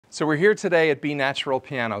So we're here today at B Natural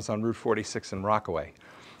Pianos on Route 46 in Rockaway.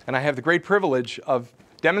 And I have the great privilege of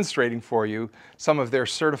demonstrating for you some of their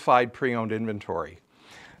certified pre-owned inventory.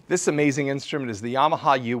 This amazing instrument is the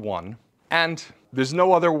Yamaha U1, and there's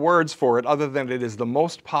no other words for it other than it is the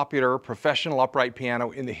most popular professional upright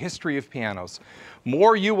piano in the history of pianos.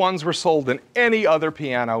 More U1s were sold than any other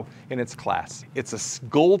piano in its class. It's a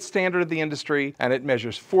gold standard of the industry, and it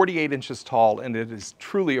measures 48 inches tall, and it is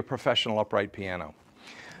truly a professional upright piano.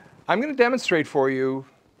 I'm going to demonstrate for you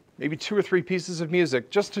maybe 2 or 3 pieces of music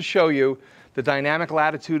just to show you the dynamic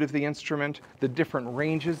latitude of the instrument, the different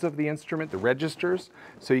ranges of the instrument, the registers,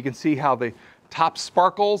 so you can see how the top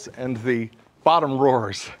sparkles and the bottom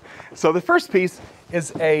roars. So the first piece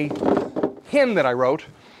is a hymn that I wrote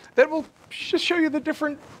that will just show you the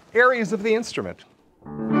different areas of the instrument.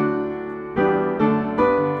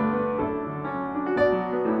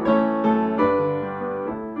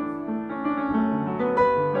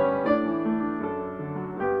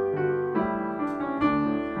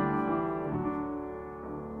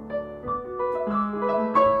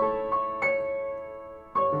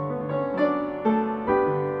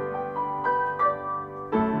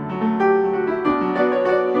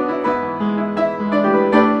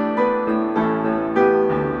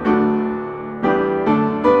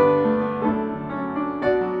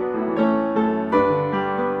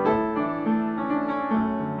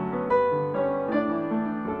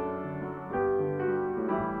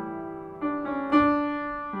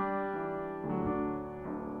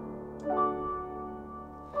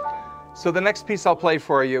 So the next piece I'll play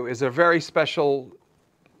for you is a very special,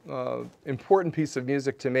 important piece of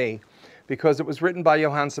music to me because it was written by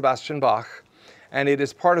Johann Sebastian Bach, and it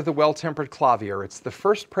is part of the Well-Tempered Clavier. It's the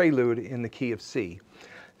first prelude in the key of C.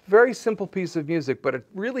 Very simple piece of music, but it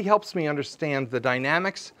really helps me understand the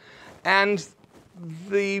dynamics and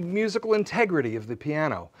the musical integrity of the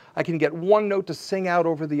piano. I can get one note to sing out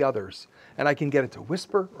over the others, and I can get it to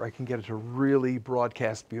whisper, or I can get it to really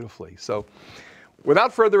broadcast beautifully. So,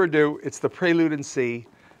 without further ado, it's the Prelude in C,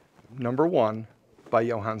 number 1, by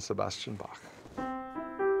Johann Sebastian Bach.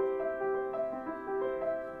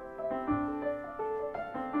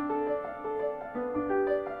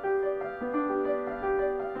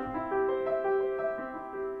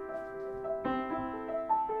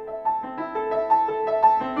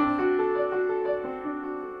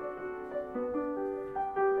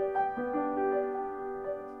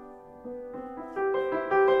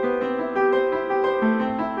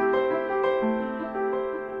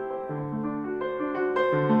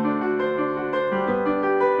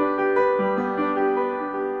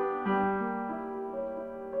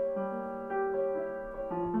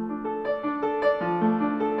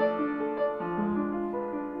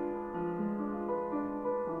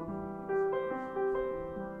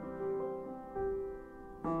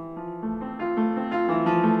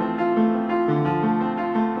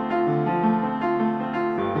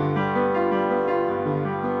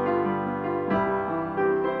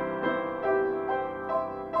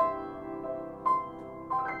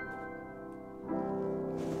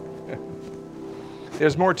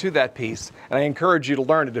 There's more to that piece, and I encourage you to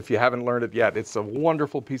learn it if you haven't learned it yet. It's a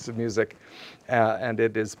wonderful piece of music, and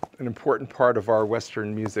it is an important part of our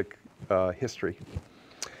Western music history.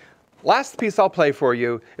 Last piece I'll play for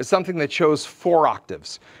you is something that shows 4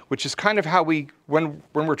 octaves, which is kind of how when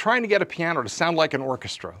we're trying to get a piano to sound like an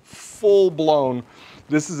orchestra, full-blown,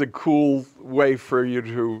 this is a cool way for you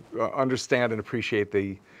to understand and appreciate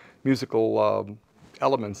the musical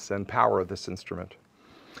elements and power of this instrument.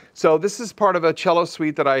 So this is part of a cello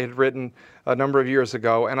suite that I had written a number of years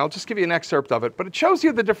ago, and I'll just give you an excerpt of it, but it shows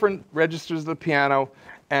you the different registers of the piano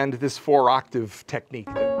and this 4-octave technique.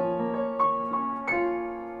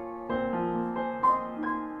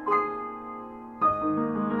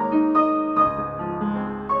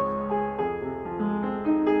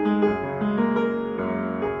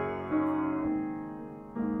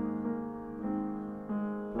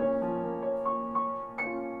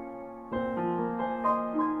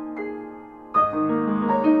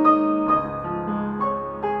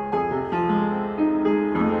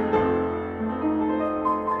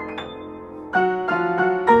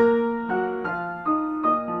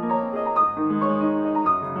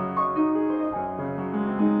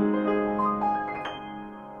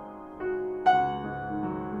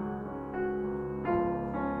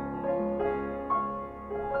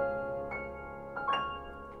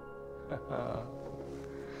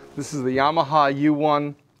 This is the Yamaha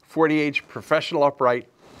U1 40H professional upright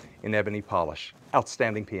in ebony polish.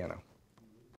 Outstanding piano.